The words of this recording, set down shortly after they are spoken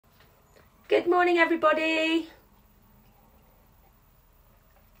Good morning, everybody.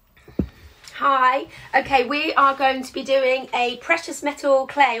 Hi. Okay, we are going to be doing a precious metal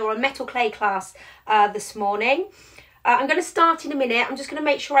clay or a metal clay class this morning. I'm going to start in a minute. I'm just going to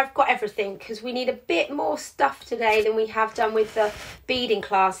make sure I've got everything because we need a bit more stuff today than we have done with the beading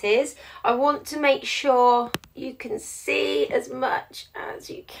classes. I want to make sure you can see as much as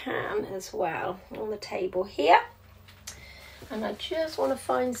you can as well on the table here. And I just want to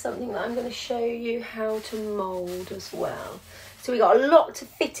find something that I'm going to show you how to mould as well. So we got a lot to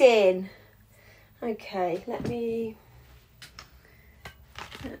fit in. Okay, let me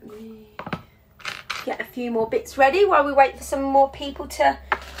get a few more bits ready while we wait for some more people to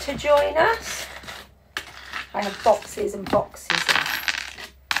join us. I have boxes and boxes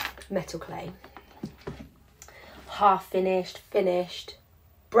of metal clay. Half finished, finished.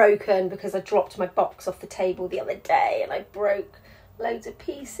 Broken because I dropped my box off the table the other day and I broke loads of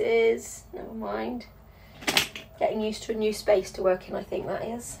pieces. Never mind. Getting used to a new space to work in, I think that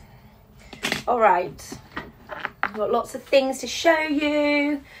is. All right. I've got lots of things to show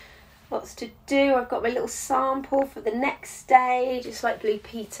you. Lots to do. I've got my little sample for the next stage, just like Blue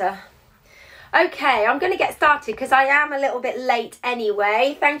Peter. Okay, I'm going to get started because I am a little bit late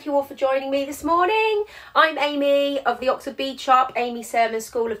anyway. Thank you all for joining me this morning. I'm Amy of the Oxford Bead Shop, Amy Surman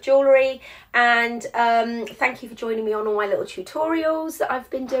School of Jewellery, and thank you for joining me on all my little tutorials that I've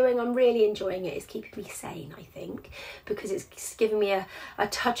been doing. I'm really enjoying it. It's keeping me sane, I think, because it's giving me a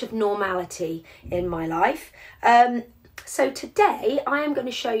touch of normality in my life. So today I am going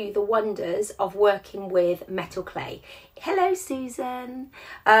to show you the wonders of working with metal clay. Hello, Susan.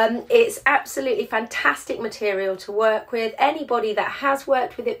 It's absolutely fantastic material to work with. Anybody that has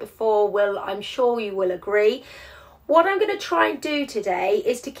worked with it before will, I'm sure you will agree. What I'm going to try and do today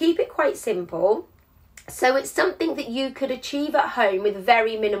is to keep it quite simple. So it's something that you could achieve at home with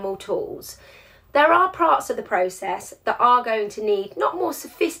very minimal tools. There are parts of the process that are going to need not more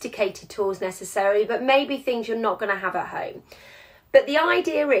sophisticated tools necessarily, but maybe things you're not going to have at home. But the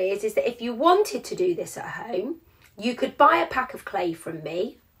idea is that if you wanted to do this at home, you could buy a pack of clay from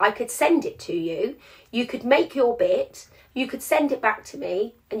me. I could send it to you. You could make your bit. You could send it back to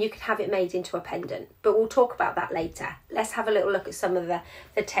me and you could have it made into a pendant. But we'll talk about that later. Let's have a little look at some of the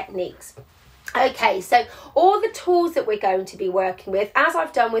techniques. Okay, so all the tools that we're going to be working with, as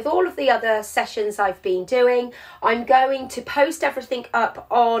I've done with all of the other sessions I've been doing, I'm going to post everything up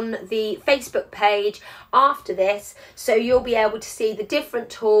on the Facebook page after this, so you'll be able to see the different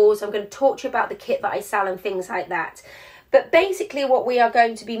tools. I'm going to talk to you about the kit that I sell and things like that. But basically what we are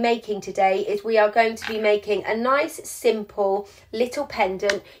going to be making today is we are going to be making a nice, simple little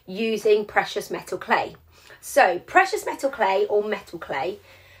pendant using precious metal clay. So precious metal clay or metal clay,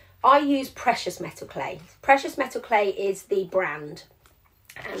 I use precious metal clay. Precious metal clay is the brand.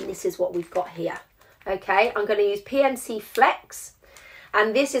 And this is what we've got here. Okay, I'm going to use PMC Flex.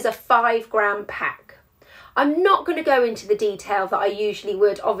 And this is a 5 gram pack. I'm not going to go into the detail that I usually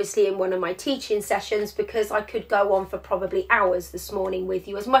would, obviously, in one of my teaching sessions, because I could go on for probably hours this morning with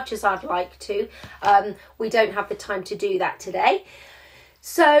you, as much as I'd like to. We don't have the time to do that today.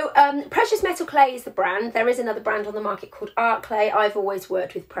 So precious metal clay is the brand. There is another brand on the market called art clay. I've always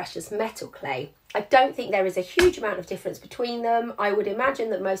worked with precious metal clay. I don't think there is a huge amount of difference between them. I would imagine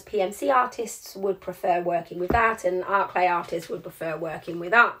that most PMC artists would prefer working with that, and art clay artists would prefer working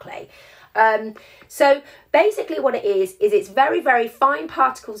with art clay. So basically what it is it's very, very fine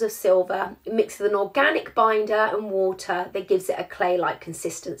particles of silver mixed with an organic binder and water that gives it a clay-like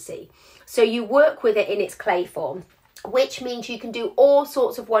consistency. So you work with it in its clay form, which means you can do all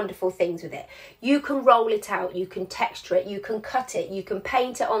sorts of wonderful things with it. You can roll it out, you can texture it, you can cut it, you can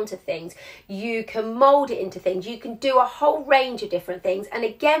paint it onto things, you can mould it into things, you can do a whole range of different things. And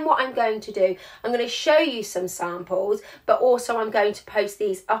again, what I'm going to do, I'm going to show you some samples, but also I'm going to post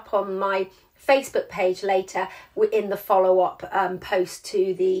these up on my Facebook page later in the follow-up post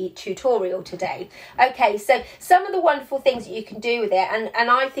to the tutorial today. Okay, so some of the wonderful things that you can do with it,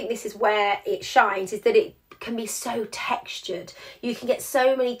 and I think this is where it shines, is that it can be so textured. You can get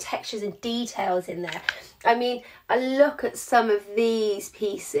so many textures and details in there. I mean, I look at some of these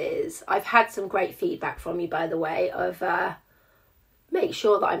pieces. I've had some great feedback from you, by the way, of make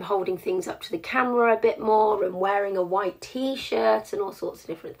sure that I'm holding things up to the camera a bit more and wearing a white t-shirt and all sorts of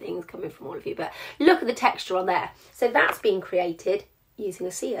different things coming from all of you. But look at the texture on there. So that's been created using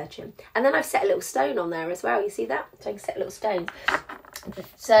a sea urchin. And then I've set a little stone on there as well. You see that? So I can set little stones.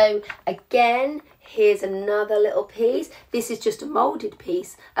 So again, here's another little piece. This is just a moulded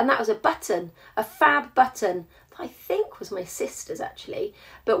piece. And that was a button, a fab button that I think was my sister's actually.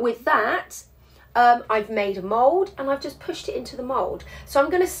 But with that, I've made a mould and I've just pushed it into the mould. So I'm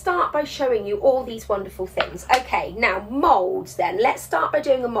going to start by showing you all these wonderful things. Okay, now moulds then. Let's start by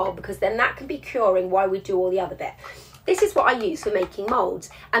doing a mould, because then that can be curing while we do all the other bit. This is what I use for making moulds,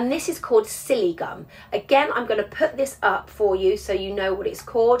 and this is called silly gum. Again, I'm going to put this up for you so you know what it's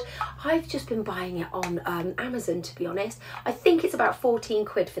called. I've just been buying it on Amazon, to be honest. I think it's about 14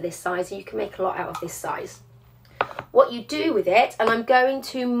 quid for this size, and you can make a lot out of this size. What you do with it, and I'm going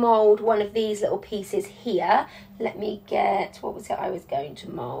to mould one of these little pieces here. Let me get, what was it I was going to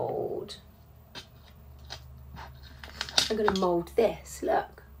mould? I'm going to mould this,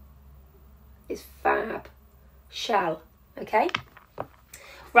 look. It's fab. Shell, okay?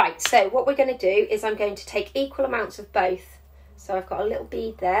 Right, so what we're going to do is I'm going to take equal amounts of both. So I've got a little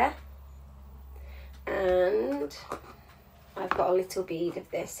bead there, and I've got a little bead of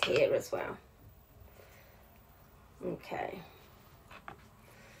this here as well. Okay,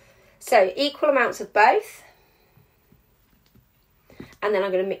 so equal amounts of both, and then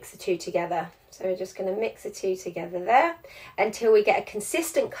I'm going to mix the two together. So we're just going to mix the two together there until we get a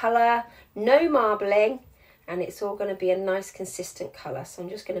consistent colour, no marbling, and it's all going to be a nice consistent colour. So I'm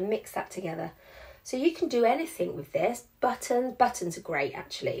just going to mix that together. So you can do anything with this. Buttons are great,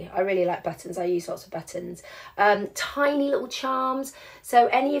 actually. I really like buttons. I use lots of buttons. Tiny little charms. So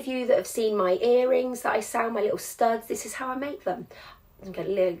any of you that have seen my earrings that I sell, my little studs, this is how I make them. I'm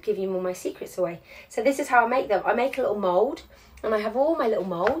going to give you all my secrets away. So this is how I make them. I make a little mould, and I have all my little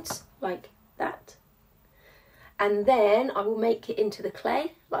moulds like that. And then I will make it into the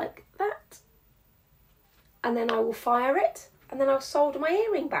clay like that. And then I will fire it, and then I'll solder my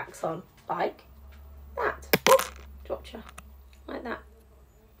earring backs on like that. Oops, dropped you. Like that.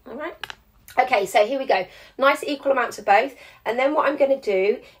 All right. Okay, so here we go. Nice equal amounts of both. And then what I'm going to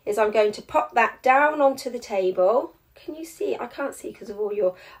do is I'm going to pop that down onto the table. Can you see? I can't see because of all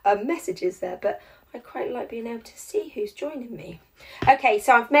your messages there, but I quite like being able to see who's joining me. Okay,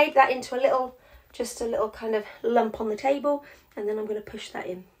 so I've made that into a little, just a little kind of lump on the table, and then I'm going to push that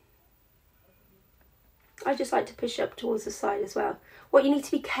in. I just like to push up towards the side as well. What you need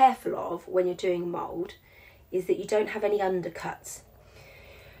to be careful of when you're doing a mould is that you don't have any undercuts.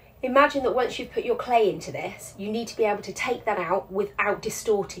 Imagine that once you've put your clay into this, you need to be able to take that out without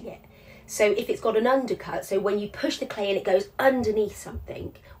distorting it. So if it's got an undercut, so when you push the clay and it goes underneath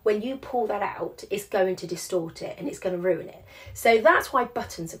something, when you pull that out, it's going to distort it and it's going to ruin it. So that's why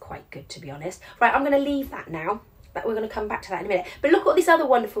buttons are quite good, to be honest. Right, I'm going to leave that now. But we're going to come back to that in a minute. But look at all this other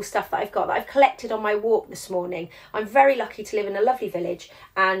wonderful stuff that I've got that I've collected on my walk this morning. I'm very lucky to live in a lovely village,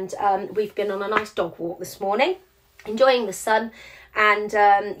 and we've been on a nice dog walk this morning, enjoying the sun, and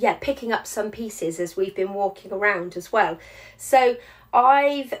yeah, picking up some pieces as we've been walking around as well. So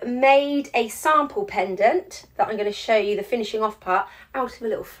I've made a sample pendant that I'm going to show you the finishing off part out of a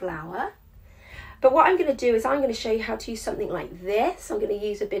little flower. But what I'm going to do is I'm going to show you how to use something like this. I'm going to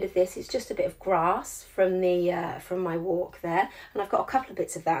use a bit of this. It's just a bit of grass from the from my walk there, and I've got a couple of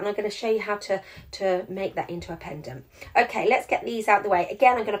bits of that, and I'm going to show you how to make that into a pendant. Okay, let's get these out the way.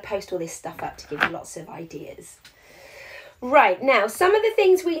 Again, I'm going to post all this stuff up to give you lots of ideas. Right, now some of the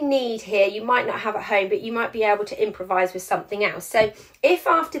things we need here you might not have at home, but you might be able to improvise with something else. So if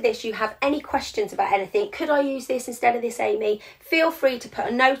after this you have any questions about anything, could I use this instead of this, Amy? Feel free to put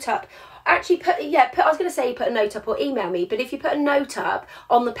a note up. Actually, I was going to say put a note up or email me, but if you put a note up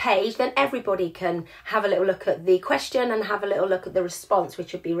on the page, then everybody can have a little look at the question and have a little look at the response,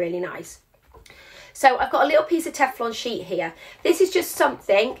 which would be really nice. So I've got a little piece of Teflon sheet here. This is just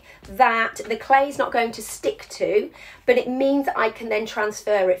something that the clay is not going to stick to, but it means that I can then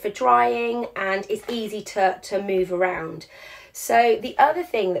transfer it for drying, and it's easy to move around. So the other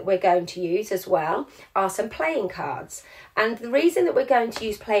thing that we're going to use as well are some playing cards. And the reason that we're going to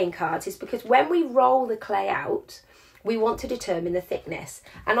use playing cards is because when we roll the clay out, we want to determine the thickness.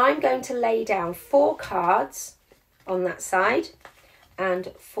 And I'm going to lay down 4 cards on that side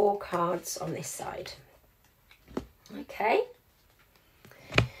and 4 cards on this side. Okay.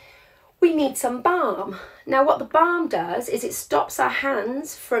 We need some balm. Now what the balm does is it stops our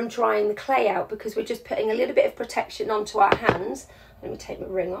hands from drying the clay out, because we're just putting a little bit of protection onto our hands. Let me take my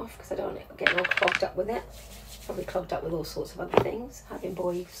ring off because I don't want it getting all clogged up with it. Probably clogged up with all sorts of other things, having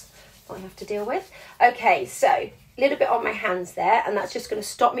boys that I have to deal with. Okay, so a little bit on my hands there, and that's just going to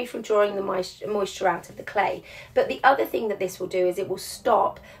stop me from drawing the moisture out of the clay. But the other thing that this will do is it will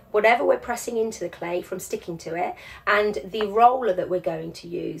stop whatever we're pressing into the clay from sticking to it, and the roller that we're going to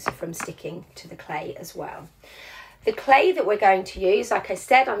use from sticking to the clay as well. The clay that we're going to use, like I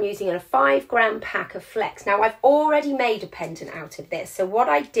said, I'm using a 5-gram pack of Flex. Now I've already made a pendant out of this. So what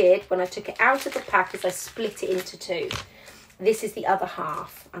I did when I took it out of the pack is I split it into 2. this is the other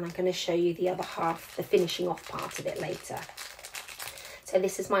half, and I'm going to show you the other half, the finishing off part of it later. So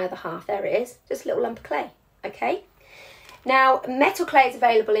this is my other half. There it is, just a little lump of clay. Okay. Now, metal clay is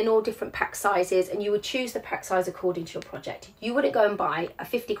available in all different pack sizes, and you would choose the pack size according to your project. You wouldn't go and buy a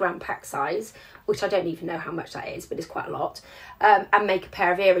 50-gram pack size, which I don't even know how much that is, but it's quite a lot, and make a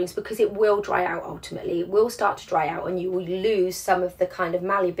pair of earrings, because it will dry out ultimately. It will start to dry out, and you will lose some of the kind of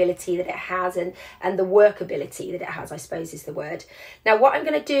malleability that it has, and the workability that it has, I suppose is the word. Now, what I'm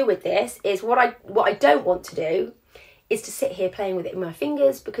going to do with this is what I don't want to do is to sit here playing with it in my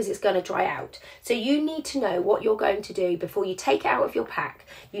fingers, because it's going to dry out. So you need to know what you're going to do before you take it out of your pack.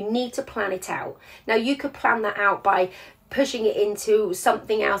 You need to plan it out. Now, you could plan that out by pushing it into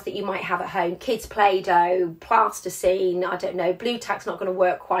something else that you might have at home. Kids Play-Doh, plasticine, I don't know, blue tack's not going to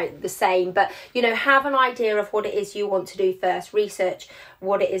work quite the same, but you know, have an idea of what it is you want to do first. Research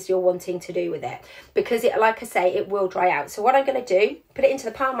what it is you're wanting to do with it, because it, like I say, it will dry out. So what I'm going to do, put it into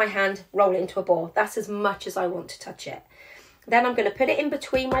the palm of my hand, roll it into a ball. That's as much as I want to touch it. Then I'm going to put it in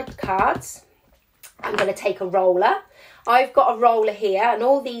between my cards. I'm going to take a roller. I've got a roller here, and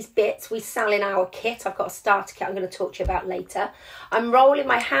all these bits we sell in our kit. I've got a starter kit I'm going to talk to you about later. I'm rolling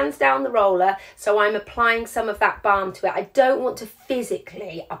my hands down the roller, so I'm applying some of that balm to it. I don't want to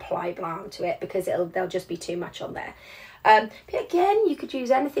physically apply balm to it, because there'll just be too much on there. But again, you could use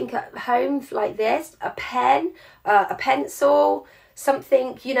anything at home like this, a pen, a pencil,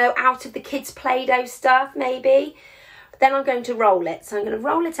 something, you know, out of the kids' Play-Doh stuff maybe. Then I'm going to roll it. So I'm going to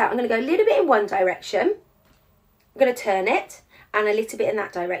roll it out. I'm going to go a little bit in one direction. I'm going to turn it, and a little bit in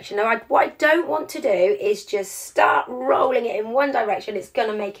that direction. Now, what I don't want to do is just start rolling it in one direction. It's going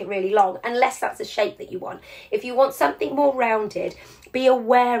to make it really long, unless that's the shape that you want. If you want something more rounded, be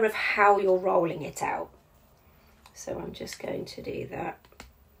aware of how you're rolling it out. So I'm just going to do that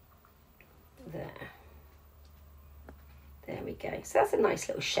there. There we go. So that's a nice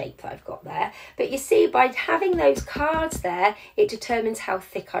little shape that I've got there. But you see, by having those cards there, it determines how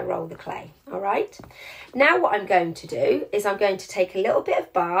thick I roll the clay. All right. Now what I'm going to do is I'm going to take a little bit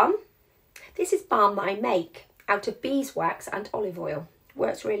of balm. This is balm that I make out of beeswax and olive oil.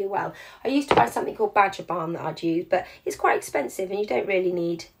 Works really well. I used to buy something called Badger balm that I'd use, but it's quite expensive, and you don't really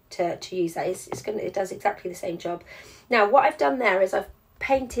need to use that. It does exactly the same job. Now what I've done there is I've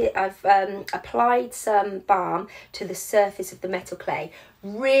applied some balm to the surface of the metal clay.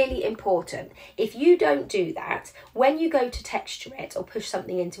 Really important. If you don't do that, when you go to texture it or push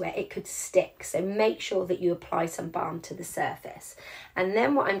something into it, it could stick. So make sure that you apply some balm to the surface. And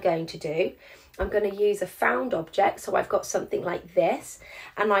then what I'm going to do, I'm going to use a found object. So I've got something like this,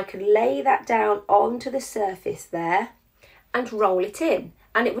 and I could lay that down onto the surface there and roll it in,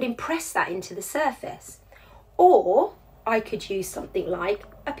 and it would impress that into the surface. Or I could use something like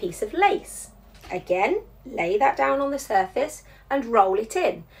a piece of lace. Again, lay that down on the surface and roll it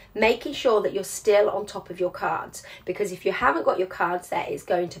in, making sure that you're still on top of your cards, because if you haven't got your cards there, it's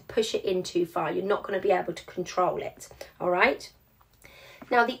going to push it in too far. You're not going to be able to control it. All right.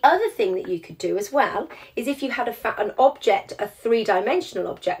 Now, the other thing that you could do as well is if you had an object, a three-dimensional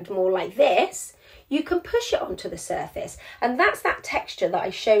object, more like this, you can push it onto the surface. And that's that texture that I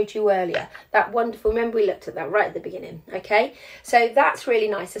showed you earlier. That wonderful, remember we looked at that right at the beginning, okay? So that's really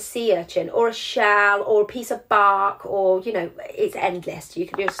nice, a sea urchin or a shell or a piece of bark, or, you know, it's endless. You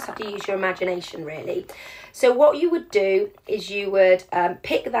just have to use your imagination, really. So what you would do is you would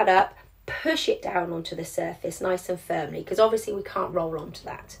pick that up, push it down onto the surface nice and firmly, because obviously we can't roll onto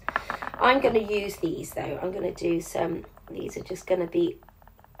that. I'm going to use these though. I'm going to do some, these are just going to be,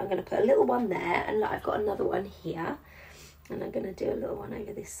 I'm going to put a little one there, and I've got another one here, and I'm going to do a little one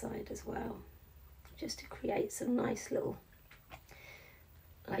over this side as well, just to create some nice little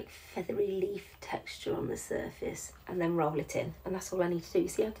like feathery leaf texture on the surface, and then roll it in. And that's all I need to do.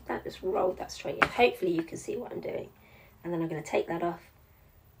 See, I did that, just roll that straight in. Hopefully you can see what I'm doing. And then I'm going to take that off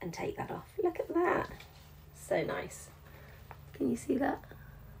and take that off. Look at that. So nice. Can you see that?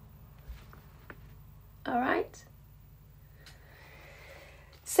 All right.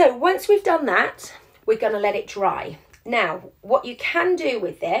 So once we've done that, we're going to let it dry. Now, what you can do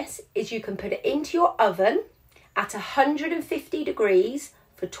with this is you can put it into your oven at 150 degrees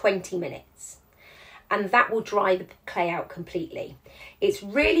for 20 minutes. And that will dry the clay out completely. It's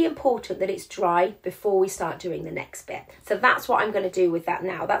really important that it's dry before we start doing the next bit. So that's what I'm going to do with that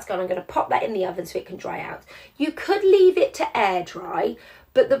now. I'm going to pop that in the oven so it can dry out. You could leave it to air dry,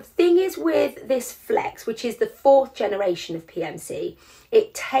 but the thing is with this flex, which is the 4th generation of PMC,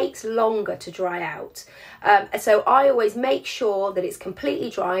 it takes longer to dry out. So I always make sure that it's completely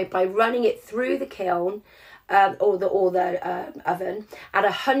dry by running it through the kiln or the oven at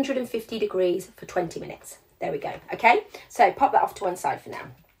 150 degrees for 20 minutes. There we go. Okay, so pop that off to one side for now.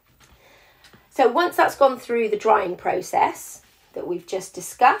 So once that's gone through the drying process that we've just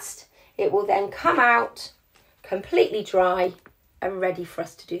discussed, it will then come out completely dry and ready for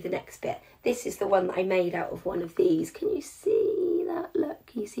us to do the next bit. This is the one that I made out of one of these. Can you see that? Look,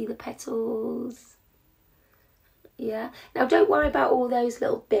 can you see the petals? Yeah. Now don't worry about all those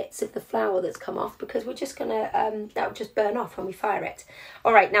little bits of the flower that's come off, because we're just gonna, that'll just burn off when we fire it.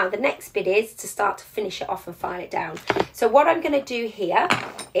 All right, now the next bit is to start to finish it off and file it down. So what I'm gonna do here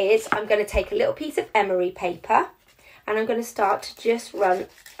is I'm gonna take a little piece of emery paper and I'm gonna start to just run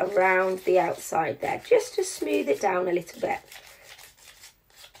around the outside there, just to smooth it down a little bit.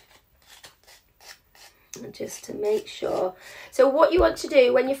 And just to make sure. So what you want to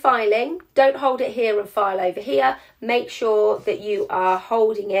do when you're filing, don't hold it here and file over here. Make sure that you are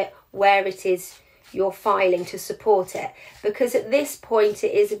holding it where it is you're filing to support it, because at this point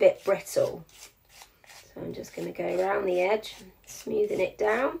it is a bit brittle. So I'm just going to go around the edge, smoothing it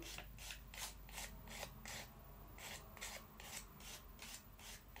down.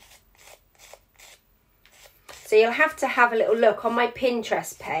 So you'll have to have a little look on my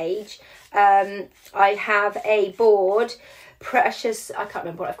Pinterest page. I have a board, precious, I can't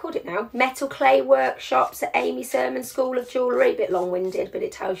remember what I've called it now, Metal Clay Workshops at Amy Surman School of Jewellery. A bit long-winded, but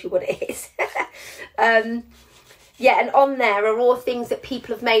it tells you what it is. Yeah, and on there are all things that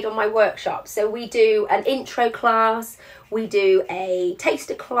people have made on my workshop. So we do an intro class, we do a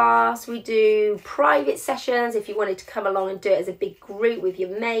taster class, we do private sessions if you wanted to come along and do it as a big group with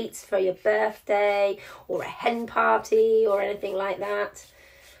your mates for your birthday or a hen party or anything like that,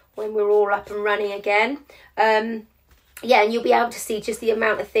 when we're all up and running again. Yeah, and you'll be able to see just the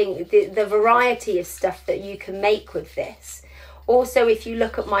amount of things, the variety of stuff that you can make with this. Also, if you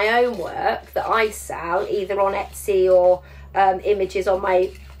look at my own work that I sell, either on Etsy or images on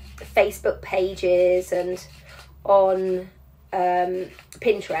my Facebook pages and on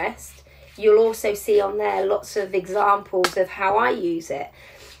Pinterest, you'll also see on there lots of examples of how I use it.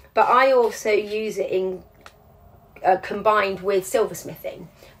 But I also use it in combined with silversmithing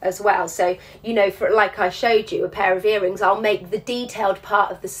as well. So, you know, for like I showed you, a pair of earrings, I'll make the detailed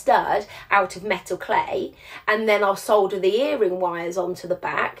part of the stud out of metal clay, and then I'll solder the earring wires onto the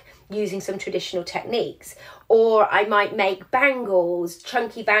back using some traditional techniques. Or I might make bangles,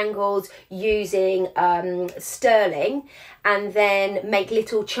 chunky bangles, using sterling, and then make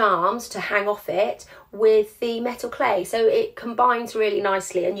little charms to hang off it with the metal clay. So it combines really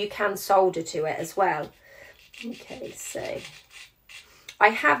nicely, and you can solder to it as well. Okay, so I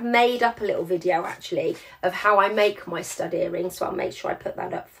have made up a little video actually of how I make my stud earrings, so I'll make sure I put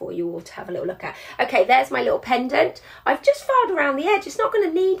that up for you all to have a little look at. Okay, there's my little pendant. I've just filed around the edge. It's not going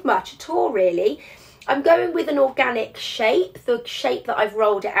to need much at all, really. I'm going with an organic shape, the shape that I've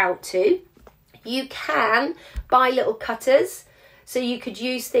rolled it out to. You can buy little cutters, so you could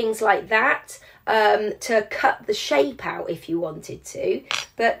use things like that to cut the shape out if you wanted to.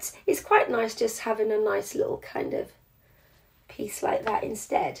 But it's quite nice just having a nice little kind of piece like that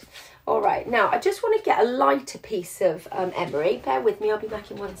instead. All right, now I just want to get a lighter piece of emery. Bear with me, I'll be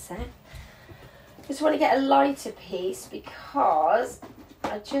back in one sec. Just want to get a lighter piece because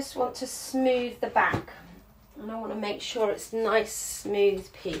I just want to smooth the back, and I want to make sure it's a nice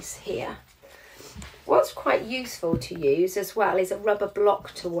smooth piece here. What's quite useful to use as well is a rubber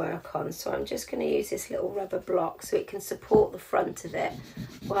block to work on. So I'm just going to use this little rubber block so it can support the front of it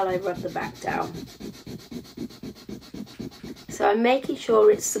while I rub the back down. So I'm making sure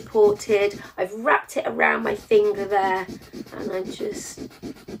it's supported. I've wrapped it around my finger there, and I'm just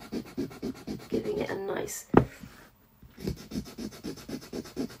giving it a nice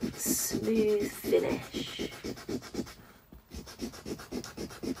smooth finish.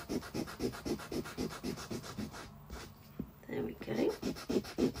 There we go.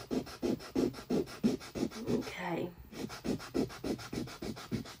 Okay.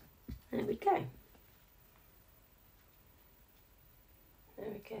 There we go. There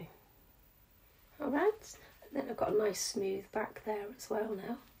we go. All right. And then I've got a nice smooth back there as well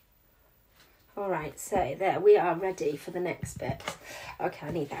now. All right, so there we are, ready for the next bit. Okay,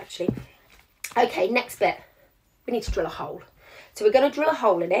 I need that actually. Okay, next bit. We need to drill a hole. So we're going to drill a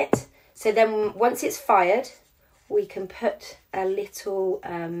hole in it. So then once it's fired, we can put a little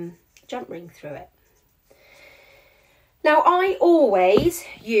jump ring through it. Now I always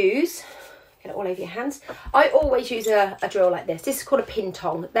use, get it all over your hands, I always use a drill like this. This is called a pin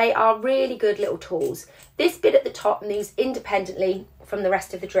tong. They are really good little tools. This bit at the top moves independently from the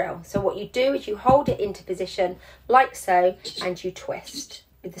rest of the drill. So what you do is you hold it into position like so, and you twist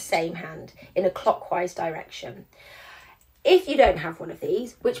with the same hand in a clockwise direction. if you don't have one of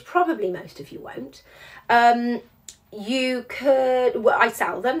these, which probably most of you won't, you could, well, I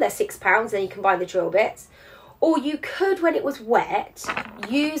sell them, they're £6, and you can buy the drill bits. Or you could, when it was wet,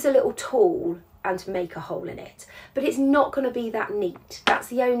 use a little tool and make a hole in it. But it's not going to be that neat. That's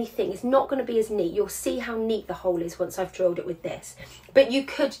the only thing. It's not going to be as neat. You'll see how neat the hole is once I've drilled it with this. But you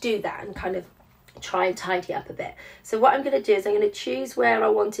could do that and kind of try and tidy up a bit. So what I'm going to do is I'm going to choose where I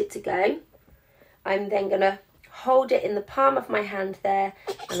want it to go. I'm then going to hold it in the palm of my hand there,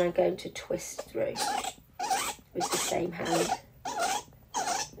 and I'm going to twist through with the same hand.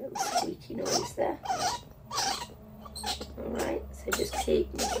 Little squeaky noise there. Alright, so just keep,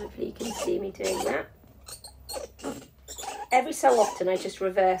 hopefully you can see me doing that. Every so often I just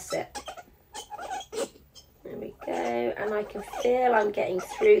reverse it. There we go, and I can feel I'm getting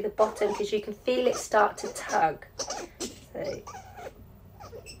through the bottom because you can feel it start to tug. So,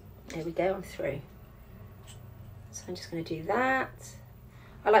 there we go, I'm through. So I'm just going to do that.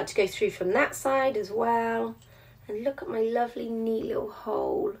 I like to go through from that side as well. And look at my lovely neat little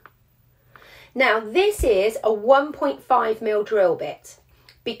hole. Now this is a 1.5mm drill bit,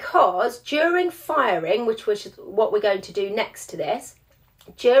 because during firing, which was what we're going to do next to this,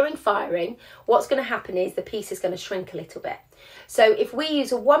 during firing, what's going to happen is the piece is going to shrink a little bit. So if we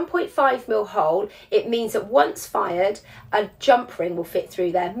use a 1.5mm hole, it means that once fired, a jump ring will fit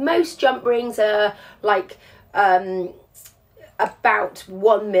through there. Most jump rings are like about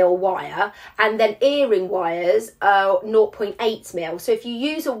 1mm wire, and then earring wires are 0.8mm. So if you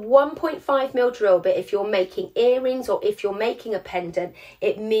use a 1.5mm drill bit, if you're making earrings or if you're making a pendant,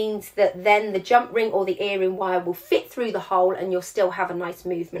 it means that then the jump ring or the earring wire will fit through the hole and you'll still have a nice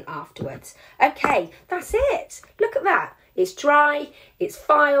movement afterwards. Okay, that's it. Look at that. It's dry, it's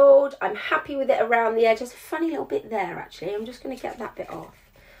filed, I'm happy with it around the edge. There's a funny little bit there actually. I'm just going to get that bit off.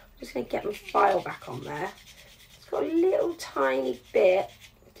 I'm just going to get my file back on there. Got a little tiny bit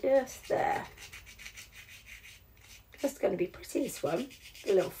just there. That's going to be pretty, this one,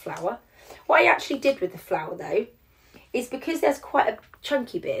 the little flower. What I actually did with the flower though is, because there's quite a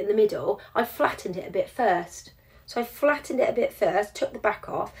chunky bit in the middle, I flattened it a bit first. So I flattened it a bit first, took the back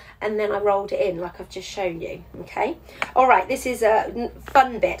off, and then I rolled it in like I've just shown you. Okay, all right, this is a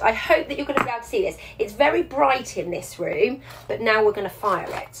fun bit. I hope that you're going to be able to see this. It's very bright in this room, but now we're going to fire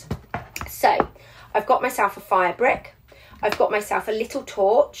it. So I've got myself a fire brick, I've got myself a little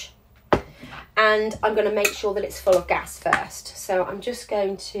torch, and I'm going to make sure that it's full of gas first. So I'm just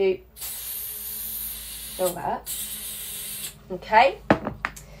going to fill that. Okay.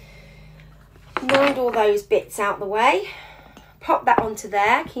 Mind all those bits out the way. Pop that onto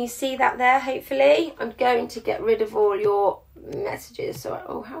there. Can you see that there, hopefully? I'm going to get rid of all your messages. So,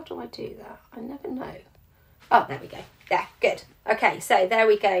 oh, how do I do that? I never know. Oh, there we go. There, good. Okay, so there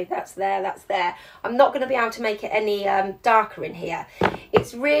we go. That's there, that's there. I'm not going to be able to make it any darker in here.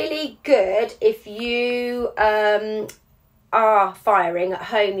 It's really good if you are firing at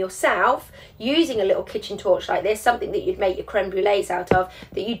home yourself using a little kitchen torch like this, something that you'd make your creme brulees out of,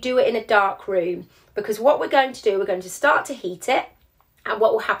 that you do it in a dark room. Because what we're going to do, we're going to start to heat it, and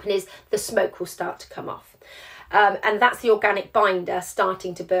what will happen is the smoke will start to come off. And that's the organic binder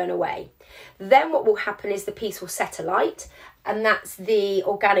starting to burn away. Then what will happen is the piece will set alight, and that's the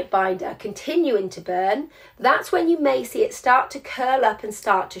organic binder continuing to burn. That's when you may see it start to curl up and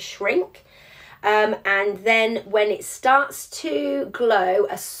start to shrink. And then when it starts to glow,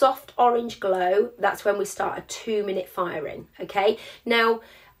 a soft orange glow, that's when we start a 2-minute firing. Okay, now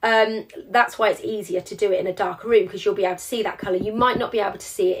that's why it's easier to do it in a darker room, because you'll be able to see that colour. You might not be able to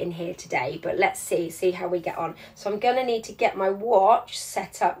see it in here today, but let's see how we get on. So I'm going to need to get my watch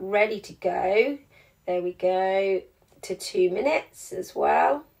set up, ready to go. There we go, to 2 minutes as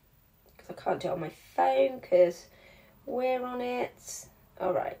well, because I can't do it on my phone because we're on it.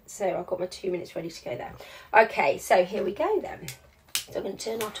 All right, so I've got my 2 minutes ready to go there. Okay, so here we go then. So I'm going to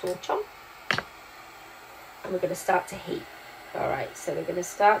turn our torch on, and we're going to start to heat. All right, so we're going to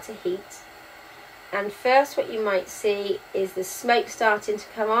start to heat. And first what you might see is the smoke starting to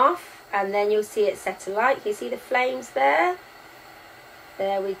come off, and then you'll see it set alight. You see the flames there?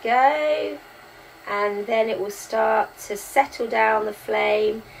 There we go. And then it will start to settle down the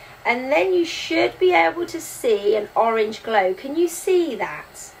flame, and then you should be able to see an orange glow. Can you see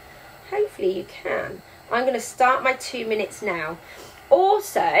that? Hopefully you can. I'm going to start my 2 minutes now.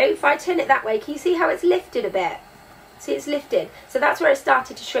 Also, if I turn it that way, can you see how it's lifted a bit? See, it's lifted. So that's where it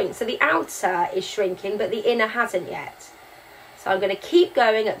started to shrink. So the outer is shrinking, but the inner hasn't yet. So I'm going to keep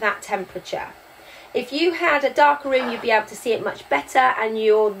going at that temperature. If you had a darker room, you'd be able to see it much better, and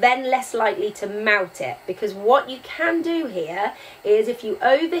you're then less likely to melt it. Because what you can do here is, if you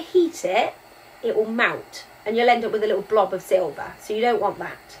overheat it, it will melt. and you'll end up with a little blob of silver. So you don't want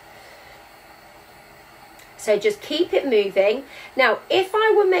that. So just keep it moving. Now, if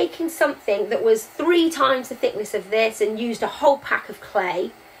I were making something that was 3 times the thickness of this and used a whole pack of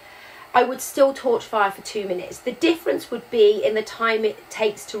clay, I would still torch fire for 2 minutes. The difference would be in the time it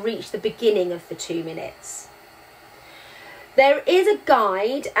takes to reach the beginning of the 2 minutes. There is a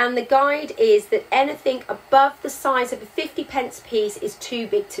guide, and the guide is that anything above the size of a 50p piece is too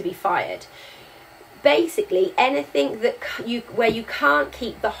big to be fired. Basically, anything that where you can't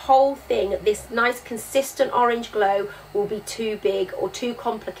keep the whole thing at this nice consistent orange glow will be too big or too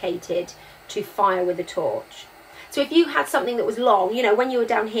complicated to fire with a torch. So if you had something that was long, you know, when you were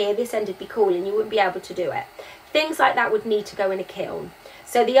down here, this end would be cool and you wouldn't be able to do it. Things like that would need to go in a kiln.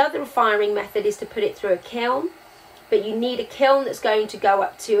 So the other firing method is to put it through a kiln, but you need a kiln that's going to go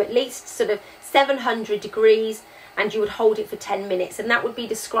up to at least sort of 700 degrees, and you would hold it for 10 minutes, and that would be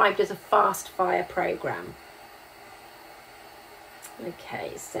described as a fast fire program.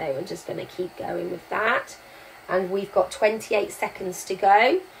 Okay, so I'm just going to keep going with that, and we've got 28 seconds to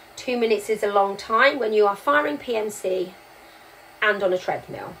go. 2 minutes is a long time when you are firing PMC and on a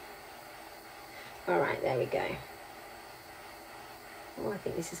treadmill. All right, there we go. Oh, I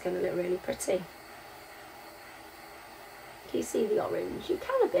think this is going to look really pretty. Can you see the orange? You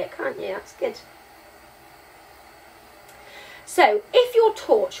can a bit, can't you? That's good. So if your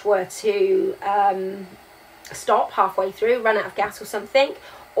torch were to stop halfway through, run out of gas or something,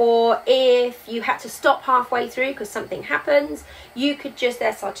 or if you had to stop halfway through because something happens, you could just,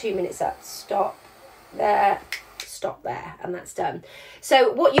 there's our 2 minutes up, stop there, stop there, and that's done.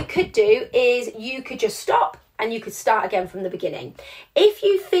 So what you could do is you could just stop and you could start again from the beginning. If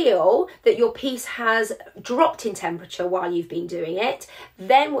you feel that your piece has dropped in temperature while you've been doing it,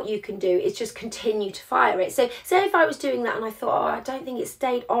 then what you can do is just continue to fire it. So say if I was doing that and I thought, oh, I don't think it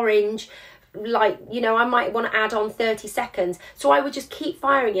stayed orange, like, you know, I might want to add on 30 seconds. So I would just keep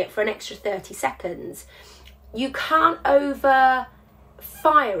firing it for an extra 30 seconds. You can't over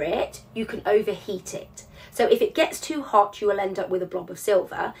fire it, you can overheat it. So if it gets too hot, you will end up with a blob of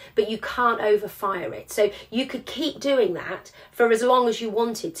silver, but you can't overfire it. So you could keep doing that for as long as you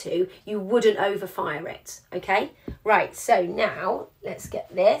wanted to. You wouldn't overfire it, okay? Right, so now let's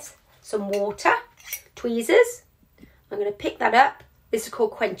get this. Some water, tweezers. I'm going to pick that up. This is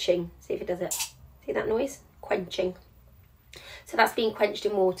called quenching. See if it does it. See that noise? Quenching. So that's being quenched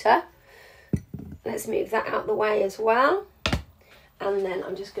in water. Let's move that out the way as well. And then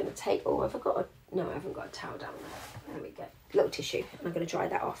I'm just going to take, oh, have I got a, no, I haven't got a towel down there. There we go. Little tissue. And I'm going to dry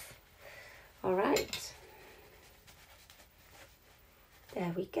that off. All right.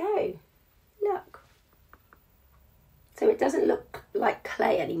 There we go. Look. So it doesn't look like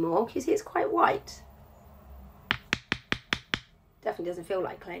clay anymore. You see, it's quite white. Definitely doesn't feel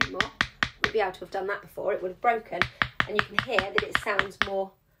like clay anymore. Wouldn't be able to have done that before. It would have broken. And you can hear that it sounds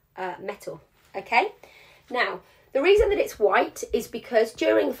more metal. Okay? Now, the reason that it's white is because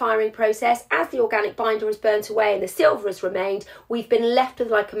during the firing process, as the organic binder has burnt away and the silver has remained, we've been left with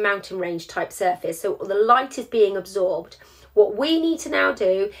like a mountain range type surface. So the light is being absorbed. What we need to now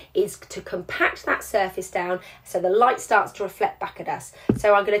do is to compact that surface down so the light starts to reflect back at us.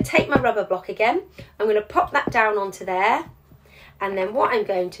 So I'm going to take my rubber block again. I'm going to pop that down onto there. And then what I'm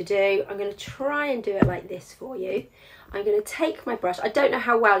going to do, I'm going to try and do it like this for you. I'm going to take my brush. I don't know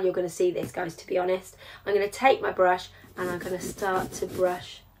how well you're going to see this, guys, to be honest. I'm going to take my brush and I'm going to start to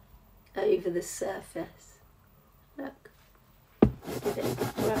brush over the surface. Look. Give it a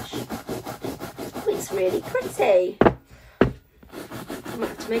good brush. Oh, it's really pretty. I might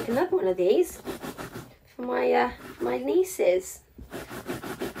have to make another one of these for my nieces.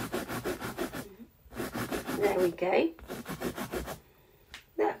 There we go.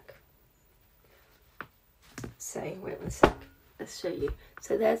 Look. So, wait 1 sec. Let's show you.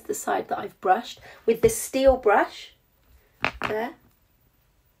 So there's the side that I've brushed with the steel brush. There.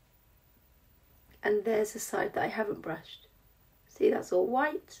 And there's the side that I haven't brushed. See, that's all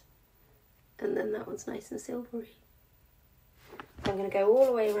white. And then that one's nice and silvery. I'm going to go all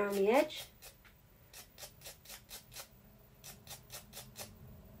the way around the edge.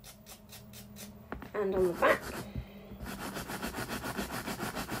 And on the back.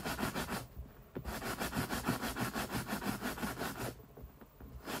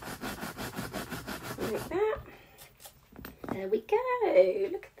 Like that. There we go.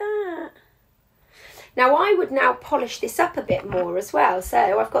 Look at that. Now I would now polish this up a bit more as well.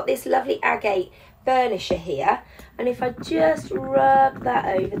 So I've got this lovely agate burnisher here, and if I just rub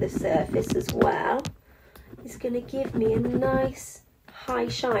that over the surface as well, it's going to give me a nice high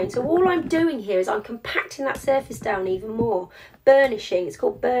shine. So all I'm doing here is I'm compacting that surface down even more. Burnishing, it's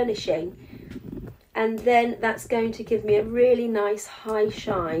called burnishing. and then that's going to give me a really nice high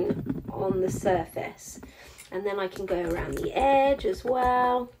shine on the surface. And then I can go around the edge as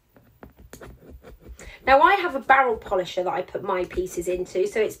well. Now I have a barrel polisher that I put my pieces into,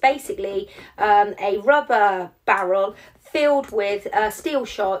 so it's basically a rubber barrel filled with steel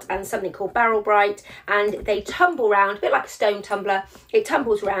shot and something called Barrel Bright, and they tumble round, a bit like a stone tumbler. It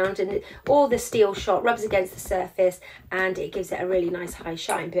tumbles round and all the steel shot rubs against the surface and it gives it a really nice high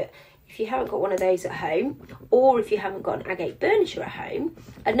shine. But if you haven't got one of those at home, or if you haven't got an agate burnisher at home,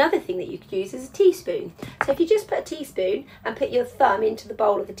 another thing that you could use is a teaspoon. So if you just put a teaspoon and put your thumb into the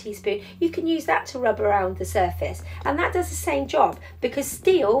bowl of the teaspoon, you can use that to rub around the surface. And that does the same job, because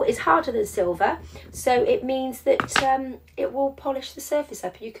steel is harder than silver, so it means that it will polish the surface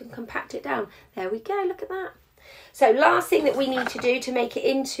up. You can compact it down. There we go, look at that. So last thing that we need to do to make it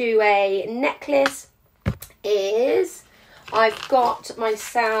into a necklace is, I've got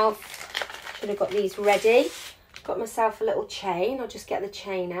myself, should have got these ready, got myself a little chain. I'll just get the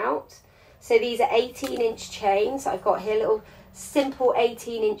chain out. So these are 18-inch chains. I've got here little simple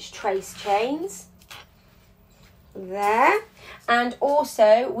 18-inch trace chains. There. And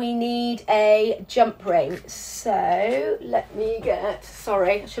also we need a jump ring. So let me get,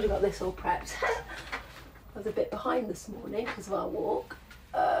 sorry, I should have got this all prepped. I was a bit behind this morning because of our walk.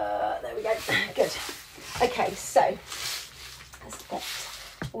 There we go, good. Okay, so let's get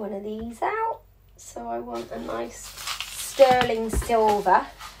one of these out. So I want a nice sterling silver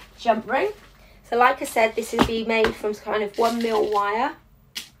jump ring. So like I said, this is be made from kind of 1mm wire.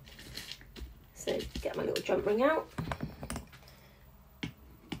 So get my little jump ring out.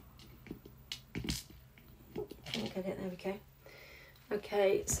 Get it, there we go.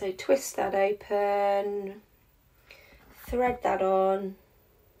 Okay, so twist that open, thread that on,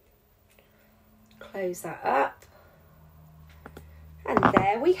 close that up. And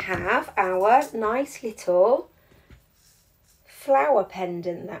there we have our nice little flower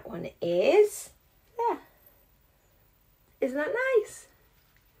pendant. That one is there. Isn't that nice?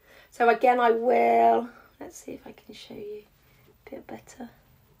 So again, I will, let's see if I can show you a bit better.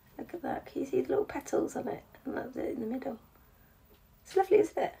 Look at that. Can you see the little petals on it? And that's it in the middle. It's lovely,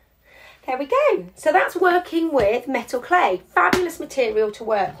 isn't it? There we go. So that's working with metal clay. Fabulous material to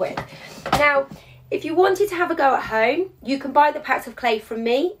work with. Now, if you wanted to have a go at home, you can buy the packs of clay from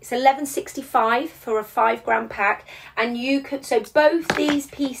me. It's $11.65 for a 5-gram pack, and you could, so both these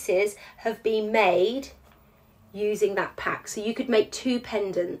pieces have been made using that pack. So you could make 2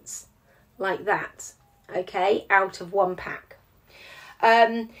 pendants like that, okay, out of 1 pack.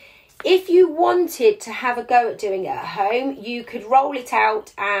 If you wanted to have a go at doing it at home, you could roll it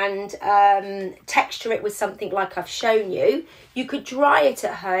out and texture it with something like I've shown you. You could dry it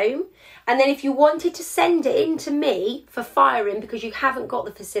at home. And then if you wanted to send it in to me for firing, because you haven't got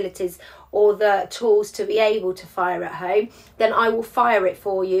the facilities or the tools to be able to fire at home, then I will fire it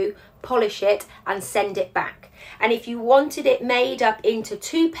for you, polish it and send it back. And if you wanted it made up into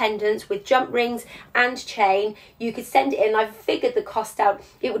 2 pendants with jump rings and chain, you could send it in. I've figured the cost out.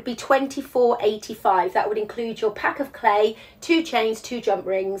 It would be $24.85. That would include your pack of clay, 2 chains, 2 jump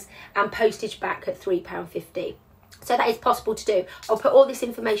rings, and postage back at £3.50. So that is possible to do. I'll put all this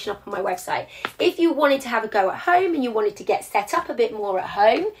information up on my website. If you wanted to have a go at home and you wanted to get set up a bit more at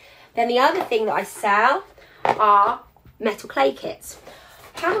home, then the other thing that I sell are metal clay kits.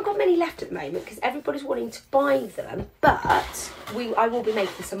 I haven't got many left at the moment because everybody's wanting to buy them, but I will be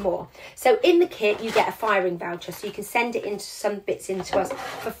making some more. So in the kit you get a firing voucher, so you can send it into some bits into us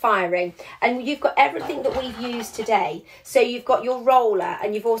for firing, and you've got everything that we've used today. So you've got your roller,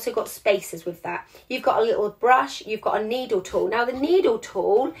 and you've also got spacers with that. You've got a little brush, you've got a needle tool. Now the needle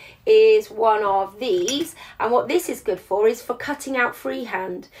tool is one of these, and what this is good for is for cutting out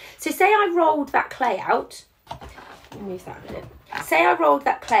freehand. So say I rolled that clay out, let me move that a minute. Say I rolled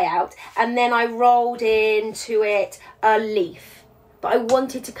that clay out and then I rolled into it a leaf, but I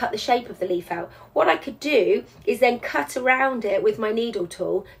wanted to cut the shape of the leaf out. What I could do is then cut around it with my needle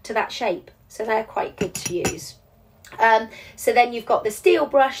tool to that shape. So they're quite good to use. So then you've got the steel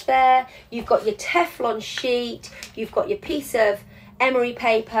brush there, you've got your Teflon sheet, you've got your piece of emery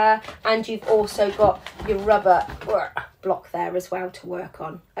paper, and you've also got your rubber block there as well to work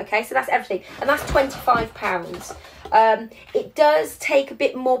on. Okay, so that's everything, and that's £25. It does take a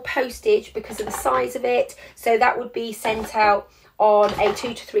bit more postage because of the size of it, so that would be sent out on a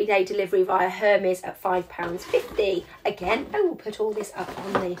 2 to 3 day delivery via Hermes at £5.50. Again, I will put all this up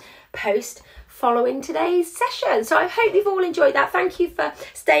on the post following today's session. So I hope you've all enjoyed that. Thank you for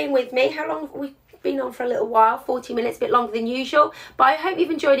staying with me. How long have we been on? For a little while, 40 minutes, a bit longer than usual, but I hope you've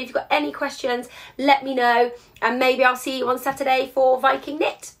enjoyed it. If you've got any questions, let me know, and maybe I'll see you on Saturday for Viking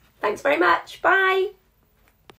Knit. Thanks very much. Bye.